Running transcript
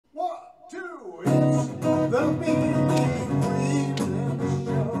Hey,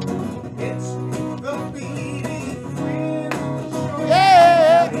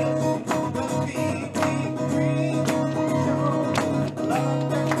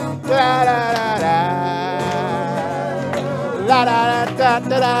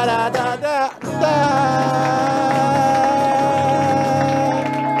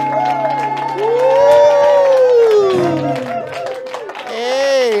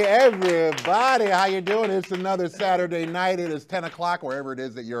 everybody, how you doing? It's another Saturday night. It is 10 o'clock, wherever it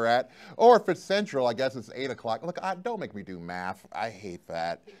is that you're at. Or if it's Central, I guess it's 8 o'clock. Look, don't make me do math. I hate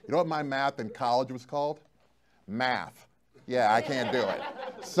that. You know what my math in college was called? Math. Yeah, I can't do it.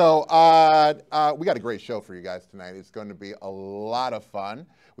 So we got a great show for you guys tonight. It's going to be a lot of fun.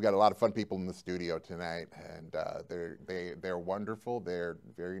 We got a lot of fun people in the studio tonight, and they're wonderful. They're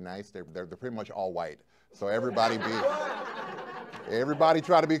very nice. They're pretty much all white. So everybody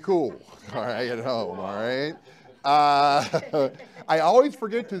try to be cool. All right, at home. All right. I always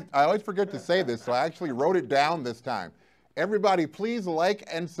forget to say this, so I actually wrote it down this time. Everybody, please like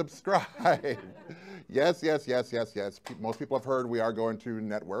and subscribe. Yes. Most people have heard we are going to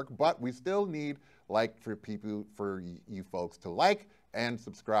network, but we still need for you folks to like and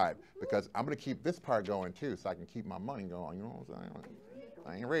subscribe, because I'm going to keep this part going too, so I can keep my money going. You know what I'm saying?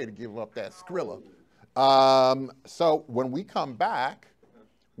 I ain't ready to give up that Skrilla. So when we come back,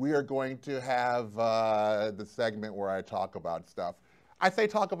 we are going to have the segment where I talk about stuff. I say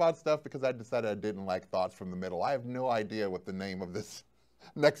talk about stuff because I decided I didn't like Thoughts from the Middle. I have no idea what the name of this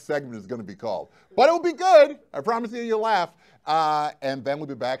next segment is going to be called, but it will be good. I promise you'll laugh. And then we'll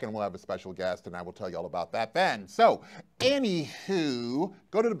be back and we'll have a special guest, and I will tell you all about that then. So, anywho,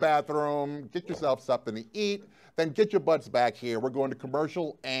 go to the bathroom, get yourself something to eat, then get your butts back here. We're going to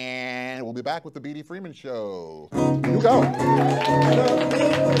commercial, and we'll be back with the B.D. Freeman Show. You go.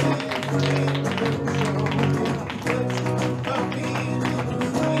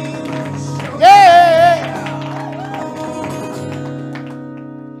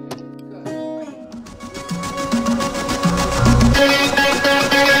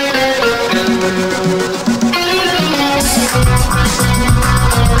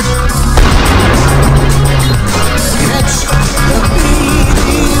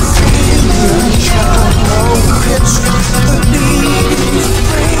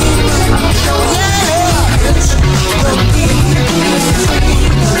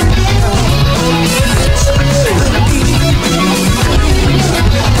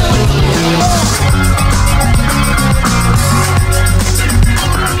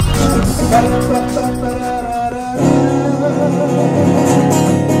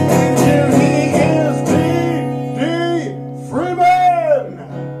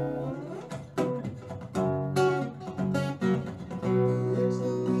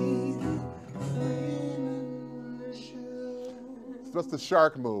 That's the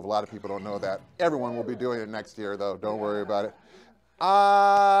shark move. A lot of people don't know that. Everyone will be doing it next year, though. Don't worry about it.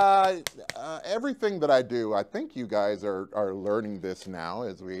 Everything that I do, I think you guys are learning this now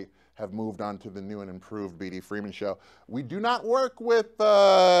as we have moved on to the new and improved B.D. Freeman Show. We do not work with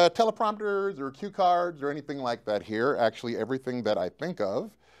teleprompters or cue cards or anything like that here. Actually, everything that I think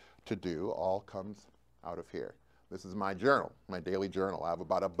of to do all comes out of here. This is my journal, my daily journal. I have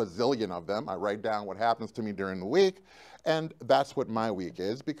about a bazillion of them. I write down what happens to me during the week, and that's what my week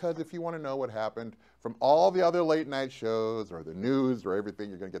is, because if you want to know what happened from all the other late night shows or the news or everything,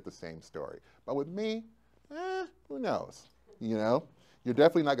 you're going to get the same story. But with me, who knows? You know, you're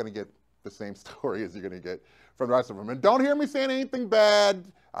definitely not going to get the same story as you're going to get from the rest of them. And don't hear me saying anything bad.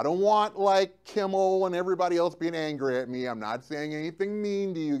 I don't want like Kimmel and everybody else being angry at me. I'm not saying anything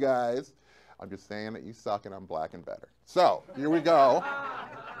mean to you guys. I'm just saying that you suck and I'm black and better. So, here we go.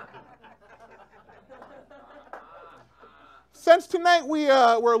 Since tonight we're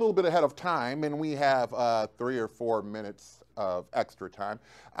a little bit ahead of time and we have 3 or 4 minutes of extra time,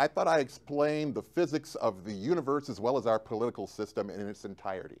 I thought I'd explain the physics of the universe as well as our political system in its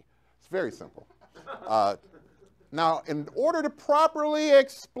entirety. It's very simple. Now, in order to properly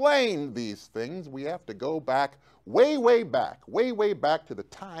explain these things, we have to go back way back to the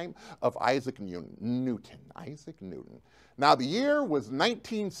time of Isaac Newton. Isaac Newton. Now, the year was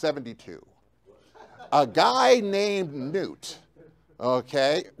 1972. A guy named Newt,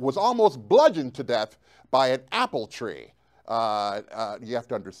 okay, was almost bludgeoned to death by an apple tree. You have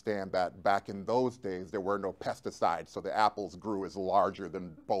to understand that back in those days, there were no pesticides, so the apples grew as larger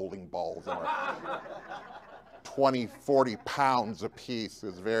than bowling balls. 20, 40 pounds apiece. It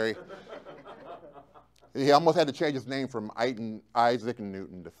was very... He almost had to change his name from Isaac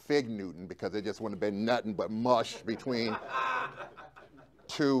Newton to Fig Newton because it just wouldn't have been nothing but mush between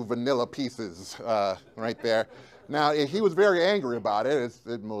 2 vanilla pieces right there. Now, he was very angry about it, as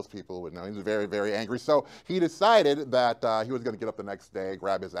most people would know. He was very, very angry. So he decided that he was going to get up the next day,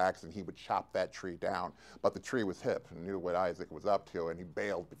 grab his axe, and he would chop that tree down. But the tree was hip and knew what Isaac was up to, and he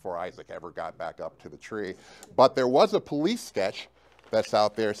bailed before Isaac ever got back up to the tree. But there was a police sketch that's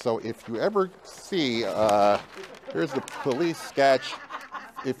out there. So if you ever see, here's the police sketch.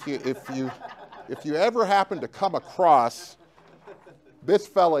 If you ever happen to come across this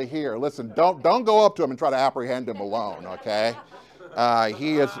fella here, listen, don't go up to him and try to apprehend him alone, okay?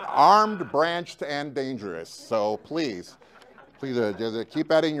 He is armed, branched, and dangerous. So please just keep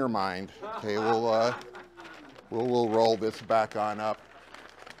that in your mind. Okay, we'll roll this back on up.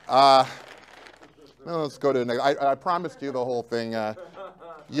 Now let's go to the next. I promised you the whole thing.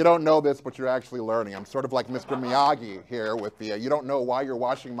 You don't know this, but you're actually learning. I'm sort of like Mr. Miyagi here with the, you don't know why you're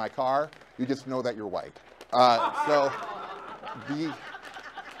washing my car, you just know that you're white.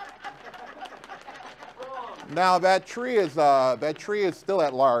 Now that tree is still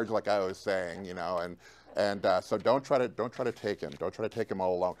at large, like I was saying, you know, and so don't try to take him. Don't try to take him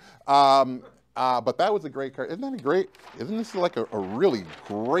all alone. But that was a great cartoon. Isn't that great? Isn't this like a really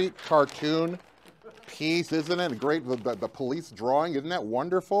great cartoon piece? Isn't it great? The police drawing, isn't that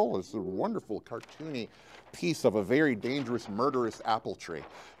wonderful? It's a wonderful cartoony piece of a very dangerous, murderous apple tree.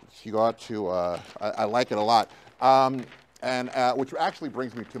 You ought to. I like it a lot. Which actually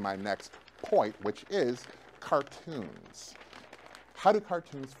brings me to my next point, which is cartoons. How do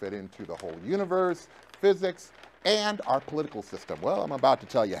cartoons fit into the whole universe, physics, and our political system? Well, I'm about to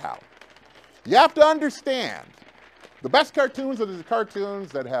tell you how. You have to understand, the best cartoons are the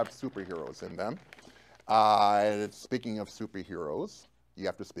cartoons that have superheroes in them. Speaking of superheroes, you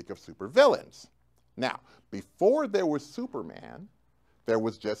have to speak of supervillains. Now, before there was Superman, there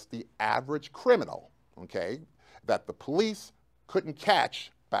was just the average criminal, okay, that the police couldn't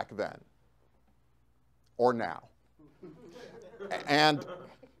catch back then. Or now.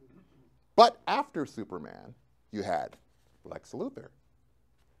 But after Superman, you had Lex Luthor.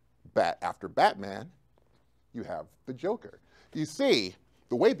 After Batman, you have the Joker. You see,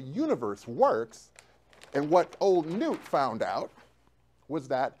 the way the universe works, and what old Newt found out, was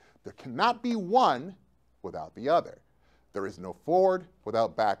that there cannot be one without the other. There is no forward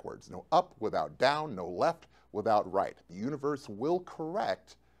without backwards, no up without down, no left without right. The universe will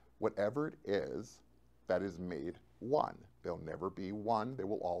correct whatever it is that is made one. There'll never be one, there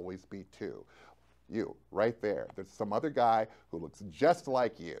will always be two. You, right there. There's some other guy who looks just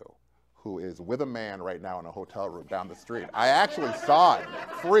like you, who is with a man right now in a hotel room down the street. I actually saw it.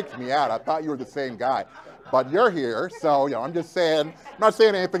 It freaked me out. I thought you were the same guy. But you're here, so you know, I'm just saying, I'm not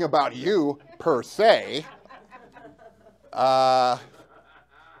saying anything about you per se. I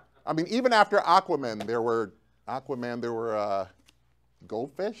mean, even after Aquaman, there were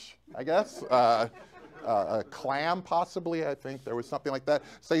goldfish, I guess. A clam, possibly, I think there was something like that.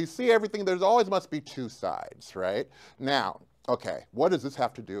 So you see everything, there's always must be two sides, right? Now, okay, what does this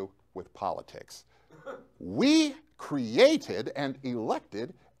have to do with politics? We created and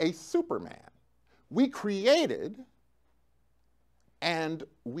elected a Superman. We created and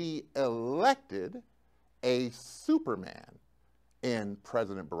we elected a Superman in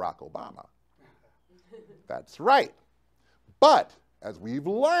President Barack Obama. That's right. But as we've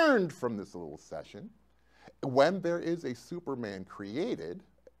learned from this little session, when there is a Superman created,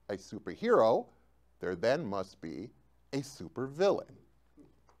 a superhero, there then must be a supervillain.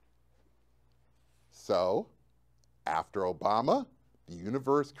 So, after Obama, the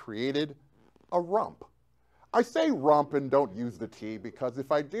universe created a rump. I say rump and don't use the T because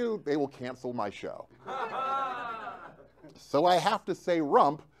if I do, they will cancel my show. So I have to say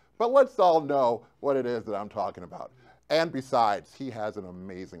rump, but let's all know what it is that I'm talking about. And besides, he has an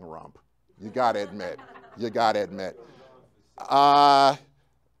amazing rump. You gotta admit. You gotta admit.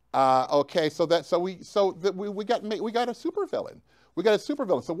 Okay, so we got a supervillain. We got a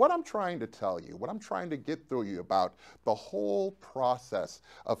supervillain. So what I'm trying to tell you, what I'm trying to get through you about the whole process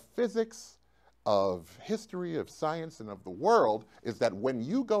of physics, of history, of science, and of the world is that when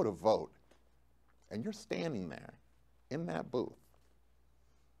you go to vote and you're standing there in that booth,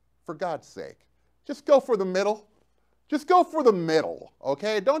 for God's sake, just go for the middle. Just go for the middle,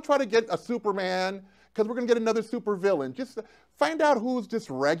 okay? Don't try to get a Superman, because we're going to get another supervillain. Just find out who's just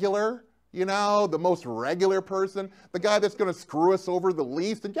regular, you know, the most regular person, the guy that's going to screw us over the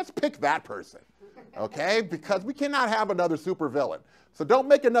least, and just pick that person, okay? Because we cannot have another supervillain. So don't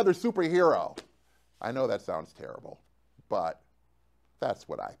make another superhero. I know that sounds terrible, but that's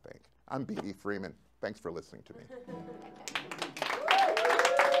what I think. I'm B.E. Freeman. Thanks for listening to me.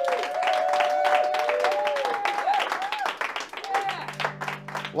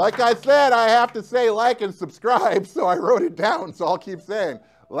 Like I said, I have to say like and subscribe, so I wrote it down, so I'll keep saying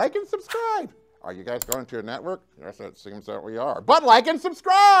like and subscribe. Are you guys going to a network? Yes, it seems that we are. But like and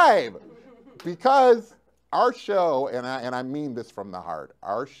subscribe! Because our show, and I mean this from the heart,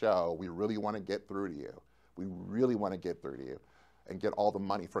 our show, we really want to get through to you. We really want to get through to you and get all the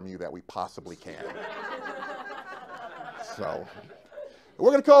money from you that we possibly can. So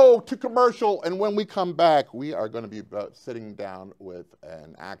we're going to go to commercial, and when we come back, we are going to be sitting down with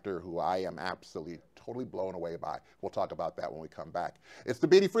an actor who I am absolutely totally blown away by. We'll talk about that when we come back. It's the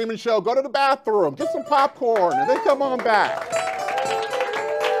B.D. Freeman Show. Go to the bathroom, get some popcorn, and then come on back.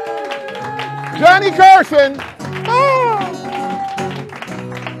 Johnny Carson. Ah!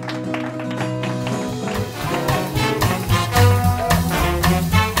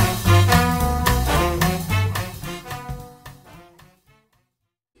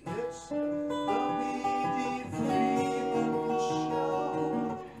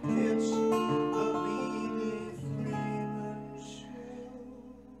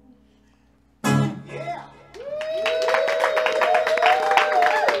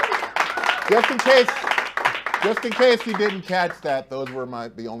 Just in case you didn't catch that, those were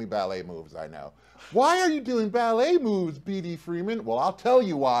the only ballet moves I know. Why are you doing ballet moves, B.D. Freeman? Well, I'll tell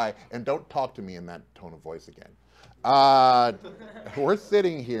you why, and don't talk to me in that tone of voice again. We're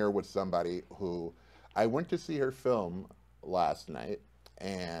sitting here with somebody who I went to see her film last night,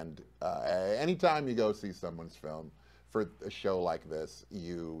 and anytime you go see someone's film for a show like this,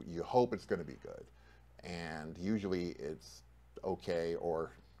 you hope it's going to be good, and usually it's okay,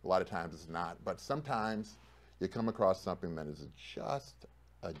 or a lot of times it's not, but sometimes you come across something that is just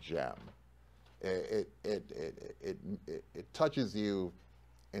a gem. It touches you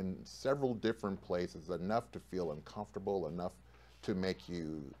in several different places, enough to feel uncomfortable, enough to make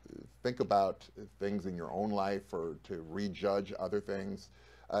you think about things in your own life or to rejudge other things.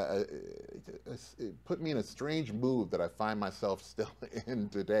 It put me in a strange mood that I find myself still in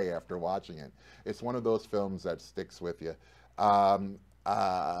today after watching it. It's one of those films that sticks with you. I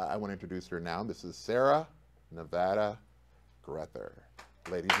want to introduce her now. This is SARAH Nevada GRETHER,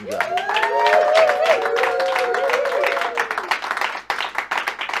 ladies and gentlemen.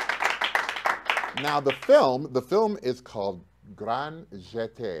 Now the film is called Grand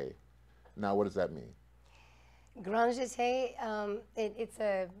Jeté. Now what does that mean? Grand Jeté, it's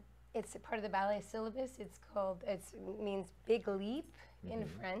a part of the ballet syllabus. It means big leap in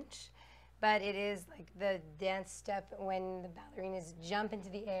French. But it is like the dance step when the ballerinas jump into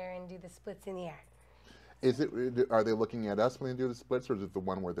the air and do the splits in the air. Are they looking at us when they do the splits, or is it the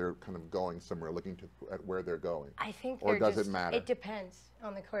one where they're kind of going somewhere, looking at where they're going? I think or does it matter? It depends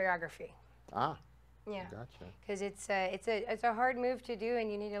on the choreography. Ah, yeah. Gotcha. Because it's a hard move to do,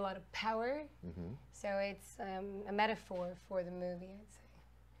 and you need a lot of power. So it's a metaphor for the movie, I'd say.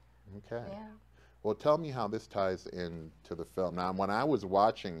 Okay. Yeah. Well, tell me how this ties into the film. Now, when I was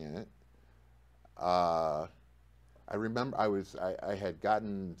watching it, I remember I had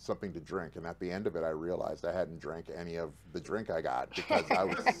gotten something to drink, and at the end of it, I realized I hadn't drank any of the drink I got because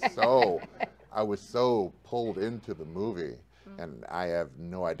I was so pulled into the movie, and I have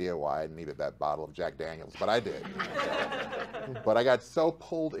no idea why I needed that bottle of Jack Daniels, but I did. But I got so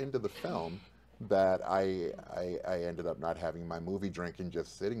pulled into the film that I ended up not having my movie drink and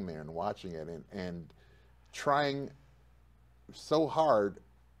just sitting there and watching it and trying so hard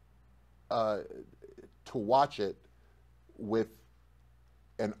to watch it with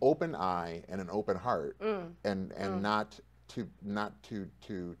an open eye and an open heart, and not to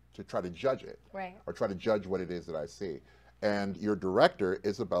try to judge it, right, or try to judge what it is that I see. And your director,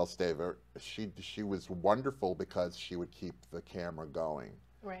 Isabelle Stever, she was wonderful because she would keep the camera going,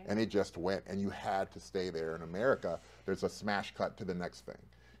 right, and it just went, and you had to stay there. In America, there's a smash cut to the next thing.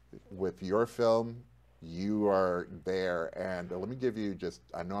 With your film, you are there, and let me give you just,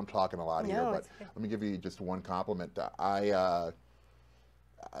 I know I'm talking a lot here, but let me give you just one compliment. I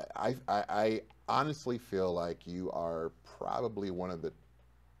honestly feel like you are probably one of the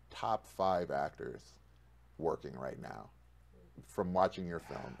top 5 actors working right now. From watching your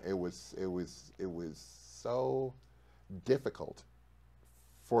film, it was so difficult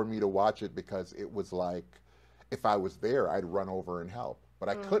for me to watch it because it was like if I was there, I'd run over and help. But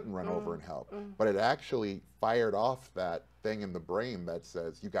I couldn't run over and help. But it actually fired off that thing in the brain that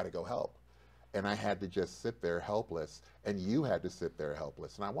says, you got to go help. And I had to just sit there helpless, and you had to sit there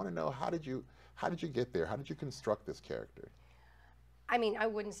helpless. And I want to know, how did you get there? How did you construct this character? I mean, I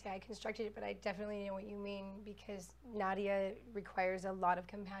wouldn't say I constructed it, but I definitely know what you mean, because Nadia requires a lot of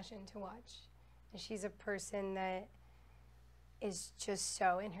compassion to watch. And she's a person that is just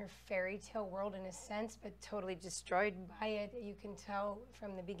so in her fairy tale world in a sense, but totally destroyed by it. You can tell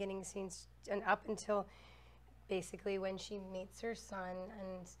from the beginning scenes and up until basically when she meets her son,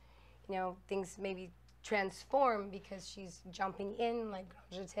 and you know, things maybe transform because she's jumping in like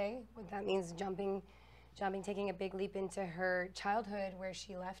Jeté. What that means, jumping, taking a big leap into her childhood where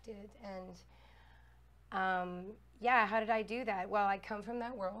she left it. And yeah, how did I do that? Well, I come from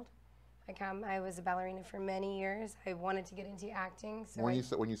that world. I was a ballerina for many years. I wanted to get into acting. So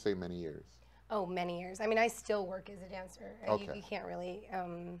when you say many years? Oh, many years. I mean, I still work as a dancer. Okay. You can't really.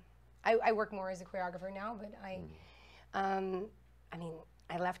 I work more as a choreographer now, but I mean,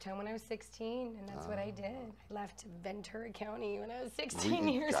 I left home when I was 16, and that's what I did. I left Ventura County when I was 16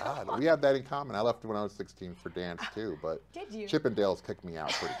 years old. We have that in common. I left when I was 16 for dance too, but did you? Chippendales kicked me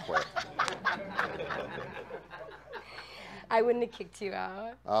out pretty quick. I wouldn't have kicked you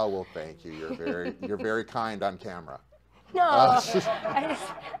out. Oh well, thank you. You're very kind on camera. No.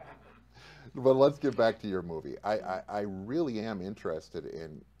 But let's get back to your movie. I really am interested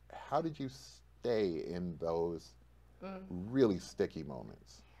in how did you stay in those really sticky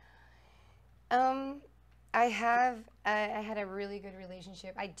moments? I had a really good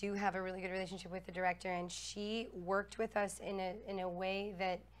relationship. I do have a really good relationship with the director, and she worked with us in a way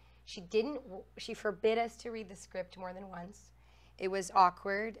that she forbid us to read the script more than once. It was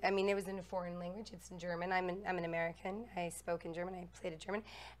awkward. I mean, it was in a foreign language. It's in German. I'm an American. I spoke in German. I played in German.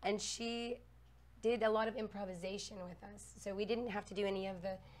 And she did a lot of improvisation with us. So we didn't have to do any of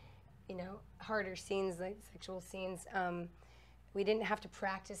the, you know, harder scenes, like sexual scenes. We didn't have to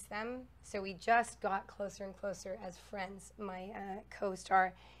practice them. So we just got closer and closer as friends. My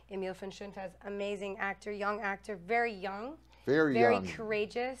co-star, Emil von Schoenfels, amazing actor, young actor, very young. Very young.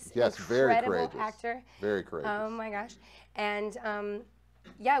 Courageous. Yes, very courageous. Incredible actor. Very courageous. Oh my gosh. And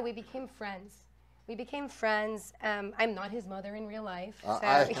yeah, we became friends. I'm not his mother in real life,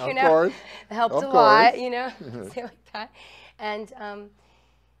 so you know, course. it helped of a course. lot, you know, say like that. And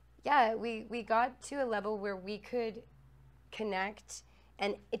yeah, we got to a level where we could connect,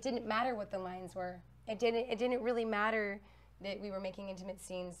 and it didn't matter what the lines were. It didn't really matter that we were making intimate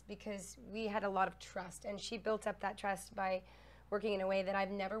scenes because we had a lot of trust, and she built up that trust by working in a way that I've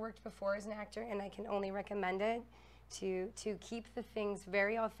never worked before as an actor, and I can only recommend it to keep the things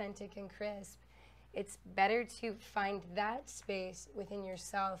very authentic and crisp. It's better to find that space within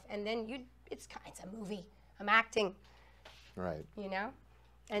yourself, and then it's a movie. I'm acting. Right. You know,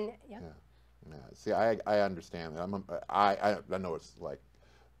 and yeah. See, I understand that. I know it's like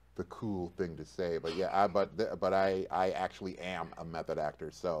the cool thing to say, but yeah, but I actually am a method actor,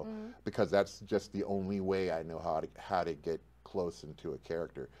 so because that's just the only way I know how to get close into a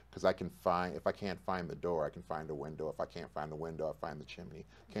character, because if I can't find the door, I can find a window. If I can't find the window, I'll find the chimney.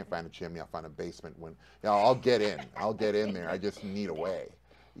 Can't find the chimney, I'll find a basement. I'll get in there. I just need a way,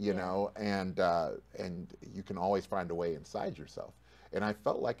 you know, and you can always find a way inside yourself. And I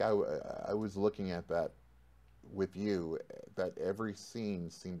felt like I was looking at that with you, that every scene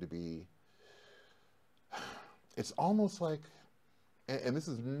seemed to be, it's almost like, and this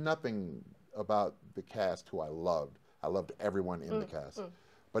is nothing about the cast who I loved. I loved everyone in the cast.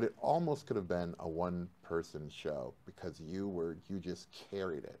 But it almost could have been a one-person show because you just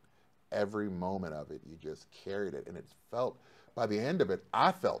carried it. Every moment of it, you just carried it. And it felt, by the end of it,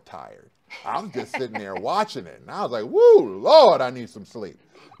 I felt tired. I was just sitting there watching it. And I was like, woo, Lord, I need some sleep.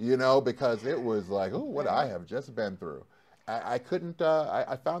 You know, because it was like, oh, what I have just been through. I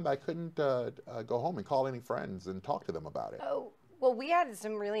found I couldn't go home and call any friends and talk to them about it. Oh. Well, we had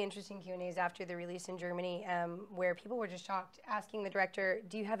some really interesting Q&As after the release in Germany where people were just shocked, asking the director,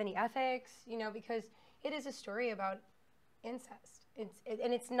 do you have any ethics? You know, because it is a story about incest.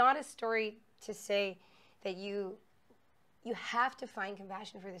 And it's not a story to say that you have to find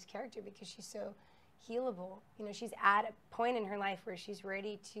compassion for this character because she's so healable. You know, she's at a point in her life where she's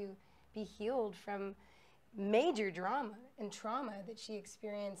ready to be healed from major drama and trauma that she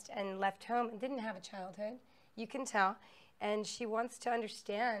experienced and left home and didn't have a childhood. You can tell. And she wants to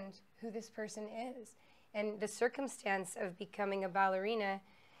understand who this person is. And the circumstance of becoming a ballerina,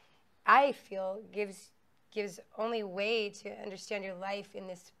 I feel, gives only way to understand your life in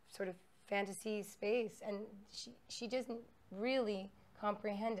this sort of fantasy space. And she doesn't really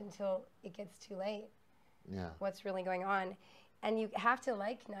comprehend until it gets too late what's really going on. And you have to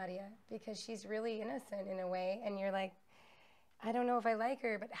like Nadia because she's really innocent in a way. And you're like, I don't know if I like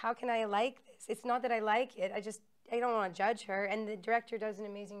her, but how can I like this? It's not that I like it. I don't want to judge her, and the director does an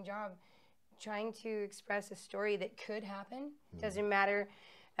amazing job trying to express a story that could happen. Doesn't matter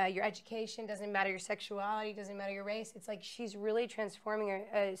your education, doesn't matter your sexuality, doesn't matter your race. It's like she's really transforming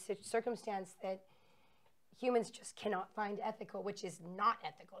a circumstance that humans just cannot find ethical, which is not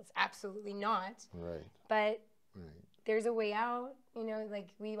ethical. It's absolutely not. Right. But Right. there's a way out, you know, like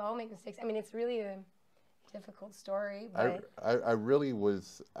we all make mistakes. I mean, it's really a difficult story, but I really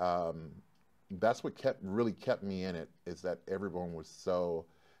was, that's what really kept me in it, is that everyone was so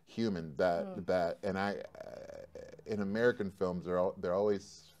human that and in American films there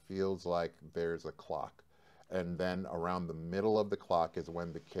always feels like there's a clock, and then around the middle of the clock is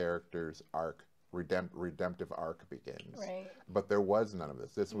when the character's arc, redemptive arc begins. right. But there was none of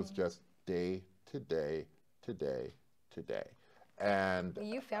this. This was just day to day to day to day. And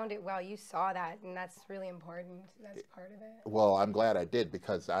You found it well. You saw that, and that's really important. That's part of it. well, I'm glad I did,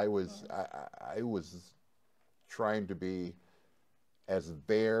 because I was trying to be as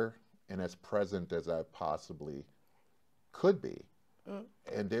there and as present as I possibly could be,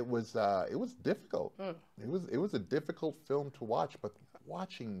 and it was difficult. It was a difficult film to watch, but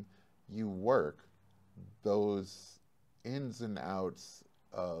watching you work those ins and outs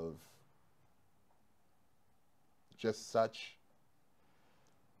of just such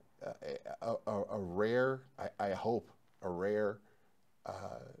a rare, I hope, a rare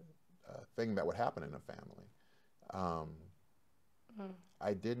thing that would happen in a family.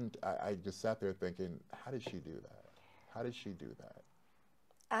 I just sat there thinking, how did she do that? How did she do that?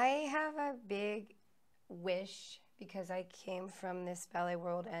 I have a big wish because I came from this ballet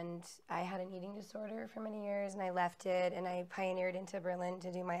world and I had an eating disorder for many years and I left it and I pioneered into Berlin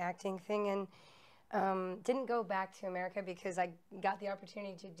to do my acting thing and didn't go back to America because I got the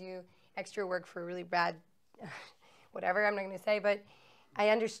opportunity to do extra work for a really bad, whatever, I'm not going to say, but I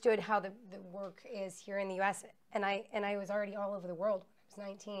understood how the work is here in the U.S. And I was already all over the world when I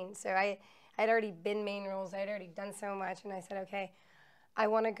was 19. So I'd already been main roles. I'd already done so much. And I said, okay, I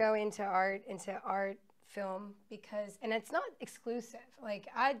want to go into art film because, and it's not exclusive. Like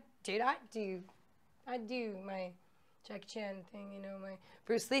I'd do my Jackie Chan thing, you know, my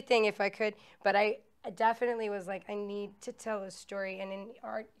Bruce Lee thing if I could. But I definitely was like, I need to tell a story. And in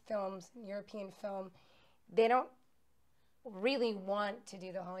art films, European film, they don't really want to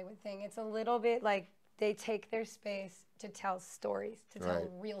do the Hollywood thing. It's a little bit like they take their space to tell stories, to tell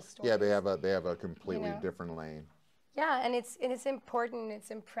real stories. Yeah, they have a completely different lane. Yeah, and it's important, it's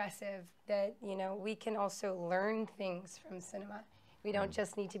impressive that, you know, we can also learn things from cinema. We don't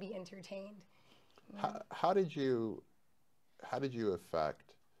just need to be entertained. How did you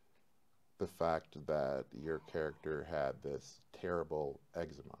affect the fact that your character had this terrible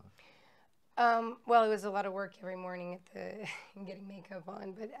eczema? Well, it was a lot of work every morning at getting makeup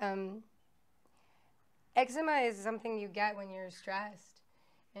on, but eczema is something you get when you're stressed.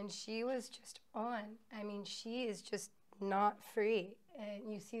 And she was just on. I mean, she is just not free.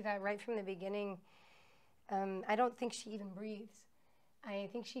 And you see that right from the beginning. I don't think she even breathes. I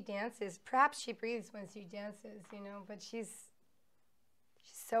think she dances. Perhaps she breathes when she dances, you know, but she's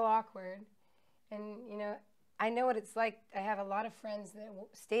so awkward. And, you know, I know what it's like. I have a lot of friends that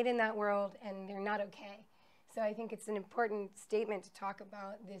stayed in that world and they're not okay. So I think it's an important statement to talk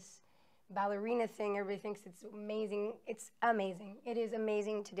about this ballerina thing. Everybody thinks it's amazing. It's amazing. It is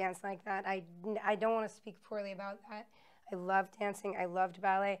amazing to dance like that. I don't want to speak poorly about that. I love dancing. I loved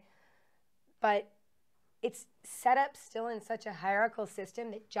ballet. But it's set up still in such a hierarchical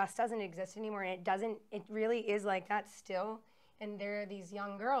system that just doesn't exist anymore. And it really is like that still. And there are these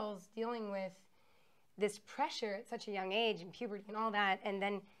young girls dealing with this pressure at such a young age and puberty and all that. And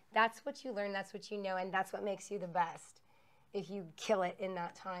then that's what you learn, that's what you know, and that's what makes you the best if you kill it in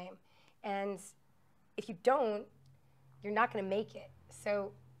that time. And if you don't, you're not going to make it.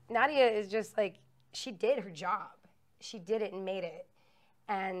 So Nadia is just like, she did her job. She did it and made it.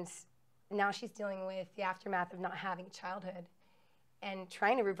 And now she's dealing with the aftermath of not having a childhood and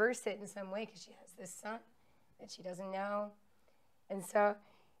trying to reverse it in some way because she has this son that she doesn't know. And so,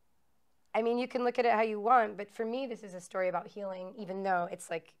 I mean, you can look at it how you want, but for me, this is a story about healing, even though it's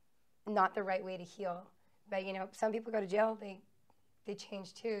like not the right way to heal. But, you know, some people go to jail, they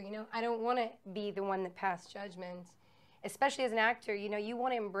change too, you know. I don't want to be the one that passed judgment, especially as an actor. You know, you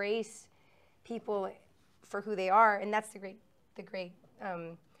want to embrace people for who they are, and that's the great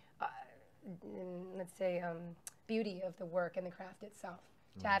let's say beauty of the work and the craft itself.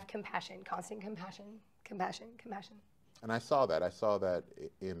 To have compassion, constant compassion. And I saw that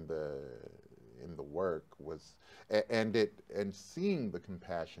in the work was, and seeing the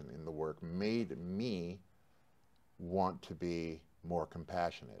compassion in the work made me want to be more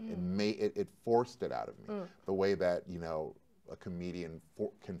compassionate. It forced it out of me. The way that, you know, a comedian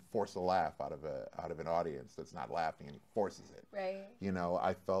can force a laugh out of an audience that's not laughing, and he forces it. Right. You know,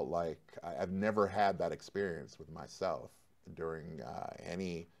 I felt like I've never had that experience with myself during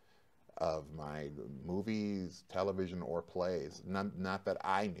any of my movies, television, or plays. Not that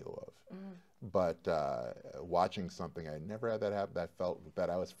I knew of, but watching something I never had that happen. That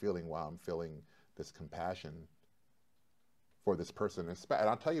I was feeling while I'm feeling this compassion for this person. And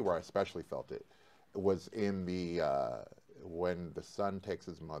I'll tell you where I especially felt it. It was in the when the son takes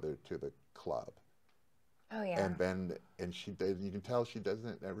his mother to the club. Oh yeah. And then you can tell she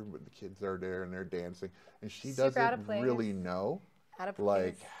doesn't. Everybody, the kids are there and they're dancing, and she Super out doesn't of place. really know Out of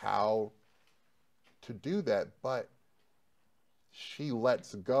like place. how to do that, but she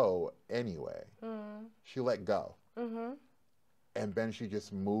lets go anyway. She let go, and then she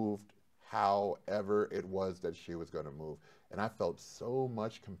just moved however it was that she was going to move. And I felt so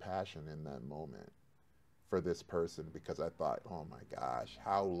much compassion in that moment for this person, because I thought, oh my gosh,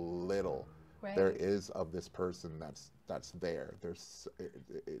 how little there is of this person that's there. It's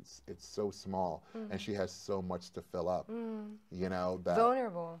so small, and she has so much to fill up. You know, that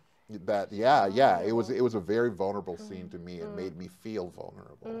Vulnerable. It was a very vulnerable scene to me. It made me feel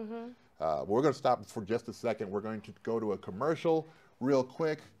vulnerable. We're going to stop for just a second. We're going to go to a commercial real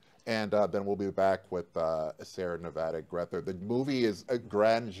quick, and then we'll be back with SARAH Nevada GRETHER. The movie is a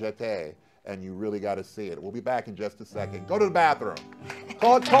Grand Jeté, and you really got to see it. We'll be back in just a second. Go to the bathroom.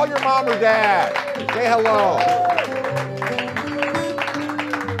 Call your mom or dad. Say hello.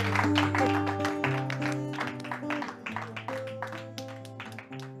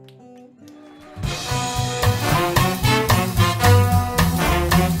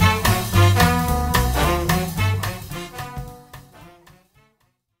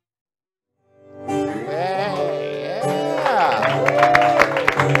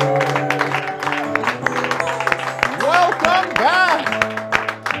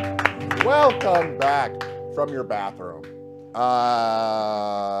 Welcome back from your bathroom.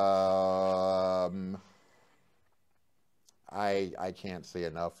 I can't say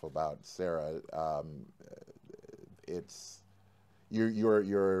enough about Sarah. You're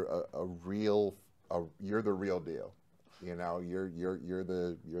the real deal. You know, you're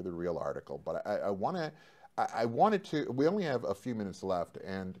the real article. But I wanted to. We only have a few minutes left,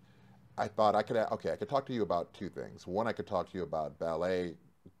 and I thought I could talk to you about two things. One, I could talk to you about ballet.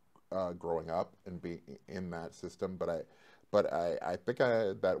 Growing up and being in that system, but I think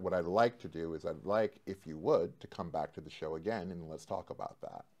that what I'd like to do is I'd like, if you would, to come back to the show again and let's talk about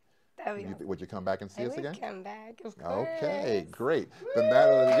that. Would you come back and see us again? I would come back, of course. Okay, great. Then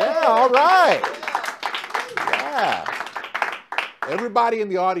all right. Yeah. Everybody in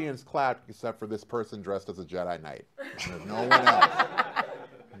the audience clapped except for this person dressed as a Jedi Knight. No one else.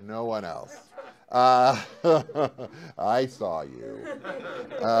 No one else. I saw you.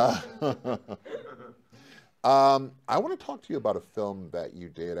 I want to talk to you about a film that you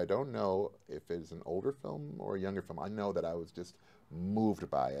did. I don't know if it's an older film or a younger film. I know that I was just moved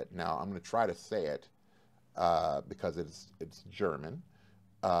by it. Now I'm going to try to say it because it's German,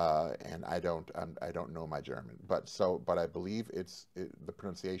 and I don't know my German. But I believe the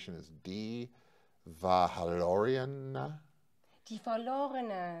pronunciation is Die Verlorene. Die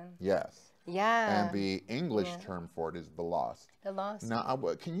Verlorene. Yes. Yeah. And the English term for it is The Lost. The Lost. Now,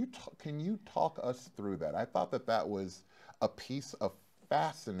 can you talk us through that? I thought that was a piece of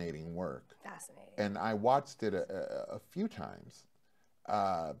fascinating work. Fascinating. And I watched it a few times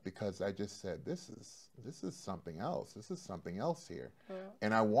because I just said, this is something else. This is something else here. Yeah.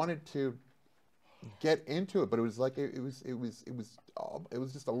 And I wanted to get into it, but it was like it was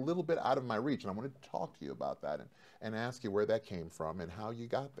just a little bit out of my reach. And I wanted to talk to you about that and ask you where that came from and how you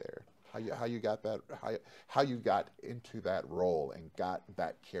got there. How you got that? How you got into that role and got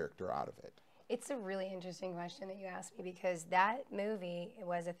that character out of it? It's a really interesting question that you asked me, because that movie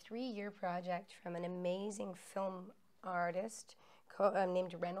was a 3-year project from an amazing film artist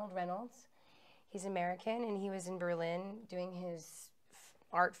named Reynolds. He's American, and he was in Berlin doing his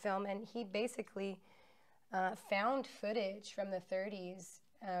art film, and he basically found footage from the 30s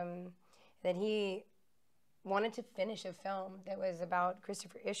that he wanted to finish a film that was about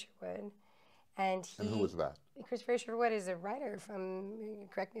Christopher Isherwood. And who was that? Christopher Isherwood is a writer from,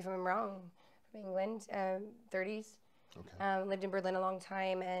 correct me if I'm wrong, from England, 30s. Okay. Lived in Berlin a long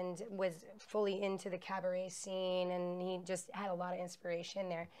time and was fully into the cabaret scene, and he just had a lot of inspiration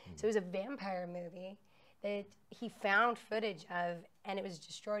there. So it was a vampire movie that he found footage of, and it was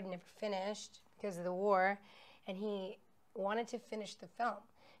destroyed and never finished because of the war, and he wanted to finish the film.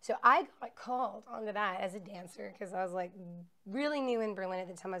 So I got called onto that as a dancer because I was like really new in Berlin at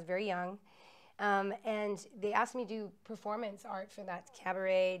the time. I was very young. And they asked me to do performance art for that,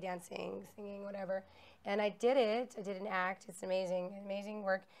 cabaret, dancing, singing, whatever. And I did it. I did an act. It's amazing, amazing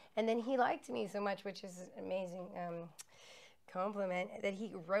work. And then he liked me so much, which is amazing compliment that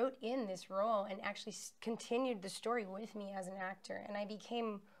he wrote in this role and actually continued the story with me as an actor, and I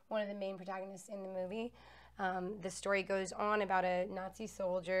became one of the main protagonists in the movie. The story goes on about a Nazi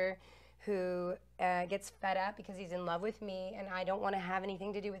soldier who gets fed up because he's in love with me, and I don't want to have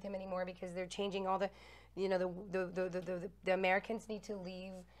anything to do with him anymore because they're changing all the, you know, the Americans need to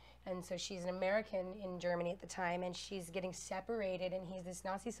leave, and so she's an American in Germany at the time, and she's getting separated, and he's this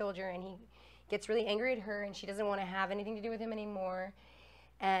Nazi soldier, and he gets really angry at her, and she doesn't want to have anything to do with him anymore,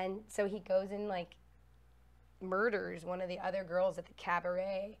 and so he goes and like murders one of the other girls at the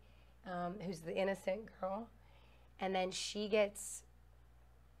cabaret, who's the innocent girl, and then she gets,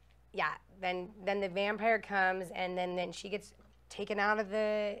 yeah, then the vampire comes, and then she gets taken out of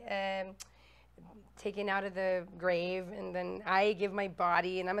the grave, and then I give my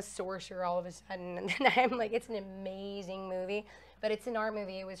body, and I'm a sorcerer all of a sudden, and then I'm like, it's an amazing movie, but it's an art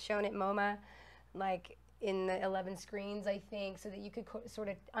movie. It was shown at MoMA, like in the 11 screens, I think, so that you could sort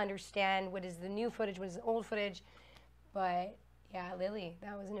of understand what is the new footage, what is the old footage, but yeah, Lily,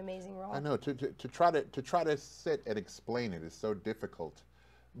 that was an amazing role. I know, to try to sit and explain it is so difficult,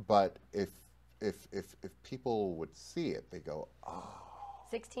 but if people would see it, they go, oh.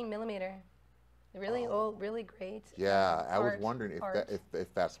 16 millimeter. Really old, really great. Yeah, I was wondering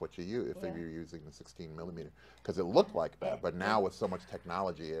if that's what you use, if you're using the 16 millimeter, because it looked like that. But now with so much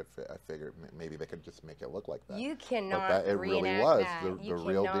technology, I figured maybe they could just make it look like that. You cannot but it really was the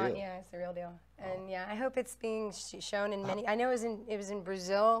real deal. Yeah, it's the real deal. And yeah, I hope it's being shown in many. I know it was in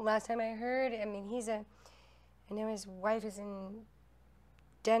Brazil last time I heard. I mean, I know his wife is in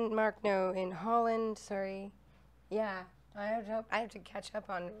Denmark. No, in Holland. Sorry. Yeah. I have to catch up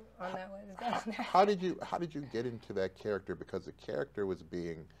on that one. How did you get into that character? Because the character was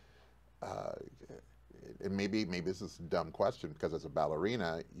being, and maybe this is a dumb question, because as a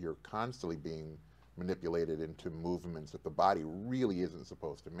ballerina, you're constantly being manipulated into movements that the body really isn't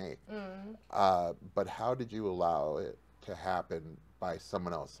supposed to make. But how did you allow it to happen by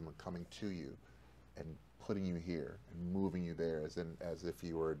someone else, someone coming to you and putting you here and moving you there as if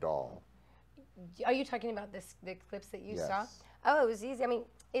you were a doll? Are you talking about the clips that you Yes. saw? Oh, it was easy. I mean,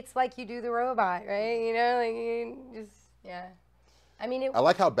 it's like you do the robot, right? You know, like you just, yeah. I mean, I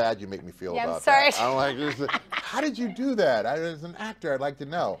like how bad you make me feel about I'm sorry. that. I'm like, how did you do that? As an actor, I'd like to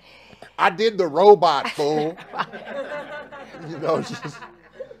know. I did the robot, fool. You know,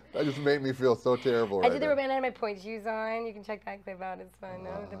 that just made me feel so terrible. I did the robot and I had my point shoes on. You can check that clip out. It's fun.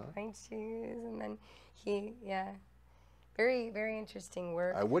 No, the point shoes, and then yeah. Very, very interesting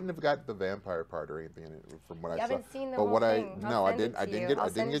work. I wouldn't have got the vampire part or anything in it from what I saw. You haven't seen the but whole what thing. I didn't get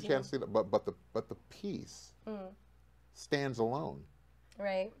a chance to see that. But the piece stands alone.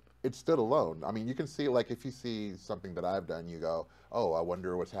 Right. It stood alone. I mean, you can see, like, if you see something that I've done, you go, oh, I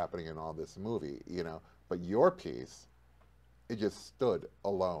wonder what's happening in all this movie, you know. But your piece, it just stood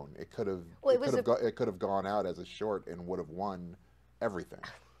alone. It could have it could have gone out as a short and would have won everything.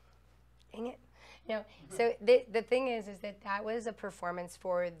 Dang it. No, so the thing is that was a performance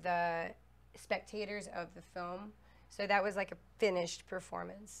for the spectators of the film. So that was like a finished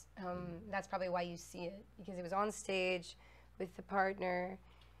performance. That's probably why you see it, because it was on stage with the partner,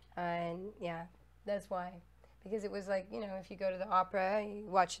 and yeah, that's why. Because it was like, you know, if you go to the opera, you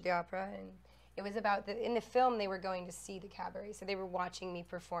watch the opera, and it was about in the film they were going to see the cabaret, so they were watching me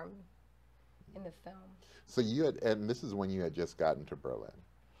perform in the film. So you had, and this is when you had just gotten to Berlin.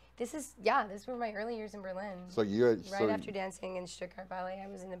 These were my early years in Berlin. So you had, right after dancing in Stuttgart Ballet, I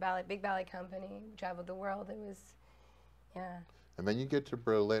was in the big ballet company, traveled the world. It was, yeah. And then you get to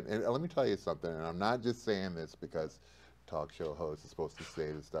Berlin, and let me tell you something, and I'm not just saying this because talk show host is supposed to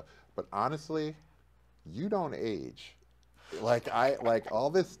say this stuff, but honestly, you don't age. Like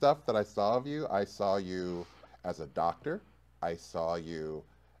all this stuff that I saw of you, I saw you as a doctor, I saw you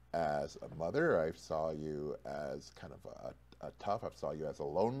as a mother, I saw you as kind of a tough, I saw you as a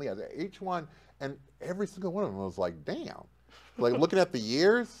lonely, as each one, and every single one of them was like, damn. Like looking at the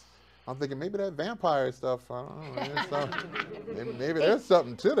years, I'm thinking maybe that vampire stuff, I don't know, maybe there's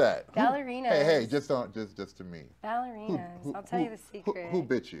something to that. Ballerinas. Hey, just to me. Ballerinas. I'll tell you the secret. Who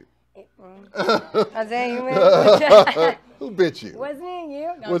bit you? I'll tell you. Who bit you? Wasn't it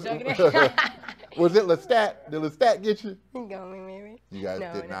you? No, I'm joking. Was it Lestat? Did Lestat get you? You got me, maybe. You guys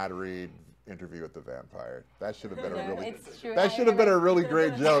did not read Interview with the Vampire. That should have been a really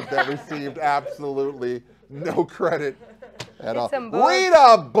great joke that received absolutely no credit at all. Read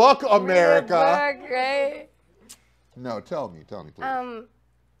a book, America. Read a book, right? No, tell me, please.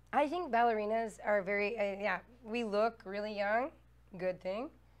 I think ballerinas are very, we look really young, good thing.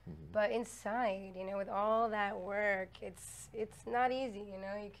 But inside, you know, with all that work, it's not easy. You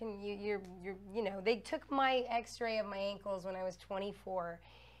know, you know, they took my X-ray of my ankles when I was 24,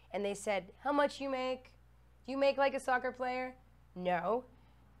 and they said, "How much you make? Do you make like a soccer player?" No.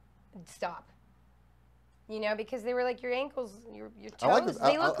 Stop. You know, because they were like, your ankles, your toes,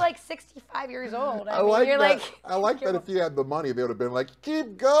 they look like 65 years old. I mean, you're like, I like that if you had the money, they would have been like,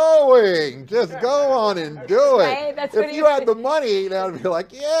 keep going. Just go on and do it. Right? That's if you had the money, they would be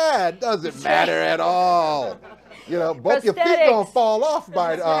like, yeah, it doesn't matter at all. You know, both your feet going to fall off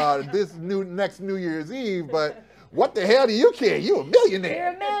by this next New Year's Eve, but what the hell do you care? You a millionaire. You're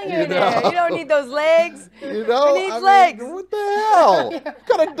a millionaire. You don't need those legs. You know, Who needs legs? What the hell? What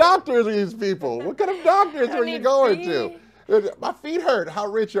kind of doctors are these people? What kind of doctors are you going to? My feet hurt. How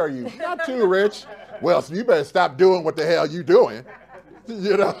rich are you? Not too rich. Well, so you better stop doing what the hell you doing.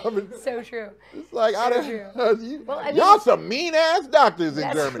 You know, I mean, so true. It's like, Well, y'all some mean ass doctors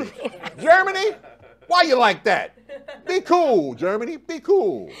in Germany. Germany, why you like that? Be cool, Germany. Be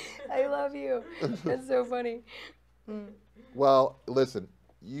cool. I love you. That's so funny. Well, listen,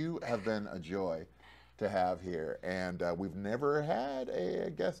 you have been a joy to have here, and we've never had a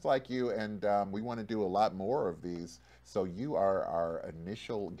guest like you, and we want to do a lot more of these. So you are our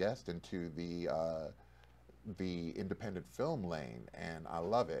initial guest into the independent film lane, and I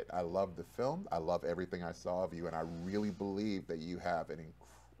love it. I love the film. I love everything I saw of you, and I really believe that you have an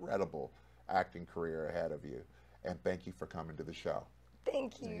incredible acting career ahead of you. And thank you for coming to the show.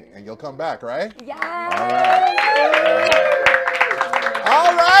 Thank you. And you'll come back, right? Yeah.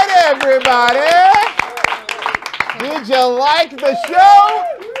 All right, everybody. Did you like the show?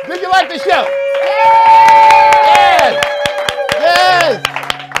 Did you like the show? Yes. Yes.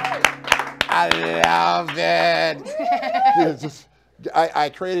 I love it. I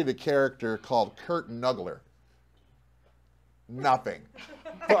created a character called Kurt Nuggler. Nothing.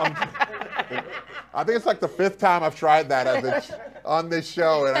 I think it's like the 5th time I've tried that on this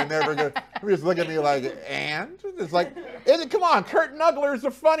show, and I never get. Just look at me like, and it's like, come on, Kurt Nuggler is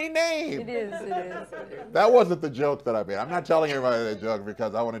a funny name. It is. That wasn't the joke that I made. I'm not telling everybody that joke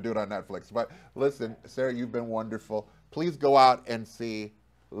because I want to do it on Netflix. But listen, Sarah, you've been wonderful. Please go out and see.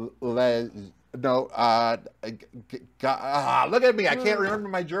 Look at me, I can't remember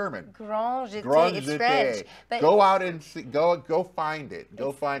my German. Grand Jeté, it's French. But go out and see, go find it.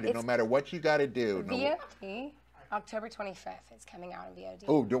 Go find it, no matter what you got to do. VOD, October 25th, it's coming out on VOD.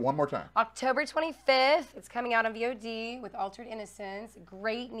 Oh, do it one more time. October 25th, it's coming out on VOD with Altered Innocence.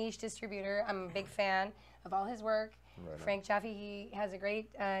 Great niche distributor. I'm a big fan of all his work. Right. Frank Jaffe, he has a great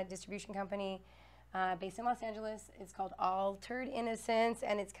distribution company. Based in Los Angeles. It's called Altered Innocence,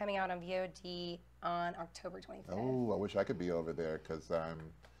 and it's coming out on VOD on October 25th. Oh, I wish I could be over there because I'm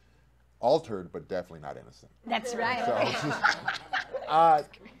altered, but definitely not innocent. That's right.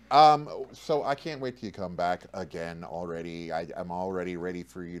 So I can't wait till you come back again already. I'm already ready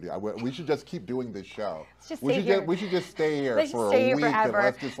for you to. We should just keep doing this show. We should just stay here for a week and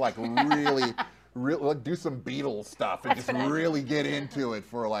let's just like really. Do some Beatles stuff and just really get into it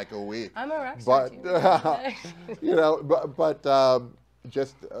for like a week. I'm a rock star too. You know, but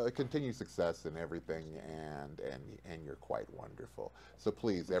just continue success in everything, and you're quite wonderful. So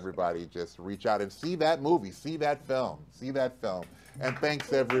please, everybody, just reach out and see that movie, see that film. And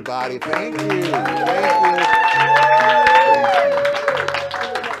thanks, everybody. Thank you.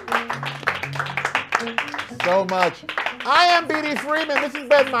 Thank you so much. I am B.D. Freeman. This has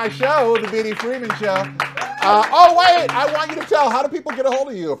been my show, The B.D. Freeman Show. Oh, wait. I want you to tell, how do people get a hold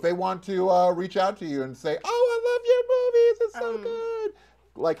of you if they want to reach out to you and say, oh, I love your movies. It's so good.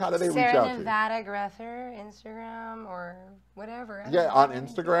 Like, how do they reach out to you? SARAH NEVADA GRETHER, Instagram, or whatever. Yeah, on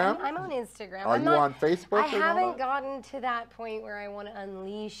Instagram? I'm on Instagram. Are you on Facebook? I haven't gotten to that point where I want to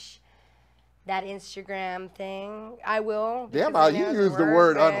unleash that Instagram thing. I will. Damn, you use the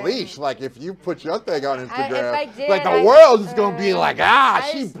word unleash. Like if you put your thing on Instagram, if I did, like the world is going to be like,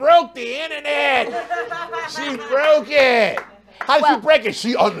 she broke the internet. She broke it. How did she break it?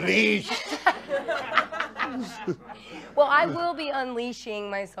 She unleashed. Well, I will be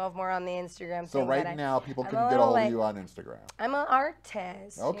unleashing myself more on the Instagram. So right now, people can get a hold of you on Instagram. I'm an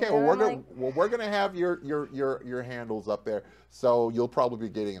artist. Okay, we're gonna have your handles up there, so you'll probably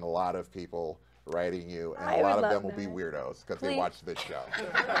be getting a lot of people writing you, and a lot of them will be weirdos because they watch this show.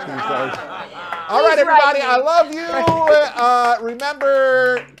 All right, everybody, I love you.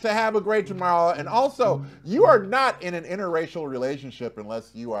 Remember to have a great tomorrow, and also, you are not in an interracial relationship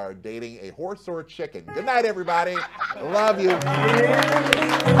unless you are dating a horse or a chicken. Good night, everybody. Love you.